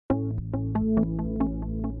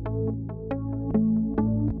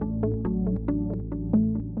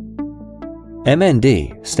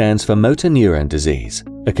MND stands for motor neuron disease,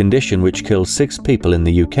 a condition which kills 6 people in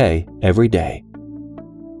the UK every day.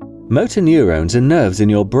 Motor neurons are nerves in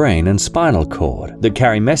your brain and spinal cord that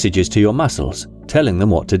carry messages to your muscles, telling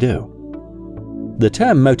them what to do. The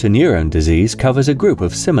term motor neuron disease covers a group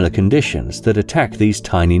of similar conditions that attack these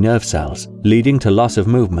tiny nerve cells, leading to loss of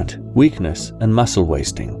movement, weakness, and muscle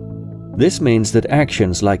wasting. This means that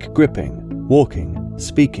actions like gripping, walking,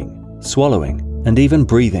 speaking, swallowing, and even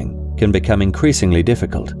breathing can become increasingly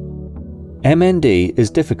difficult. MND is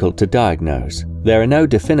difficult to diagnose. There are no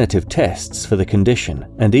definitive tests for the condition,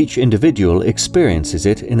 and each individual experiences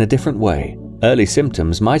it in a different way. Early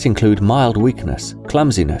symptoms might include mild weakness,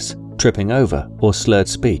 clumsiness, tripping over, or slurred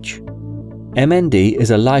speech. MND is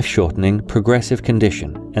a life-shortening, progressive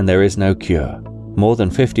condition, and there is no cure. More than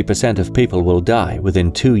 50% of people will die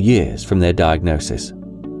within 2 years from their diagnosis.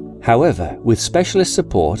 However, with specialist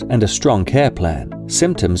support and a strong care plan,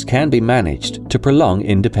 symptoms can be managed to prolong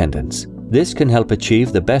independence. This can help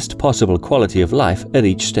achieve the best possible quality of life at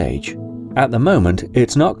each stage. At the moment,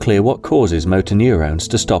 it's not clear what causes motor neurons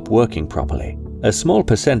to stop working properly. A small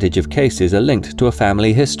percentage of cases are linked to a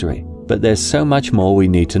family history, but there's so much more we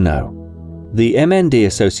need to know. The MND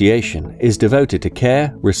Association is devoted to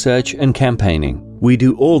care, research, and campaigning. We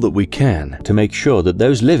do all that we can to make sure that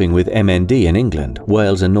those living with MND in England,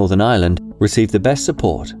 Wales, and Northern Ireland receive the best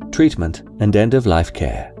support, treatment, and end-of-life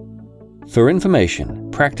care. For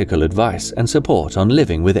information, practical advice, and support on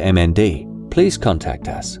living with MND, please contact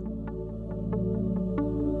us.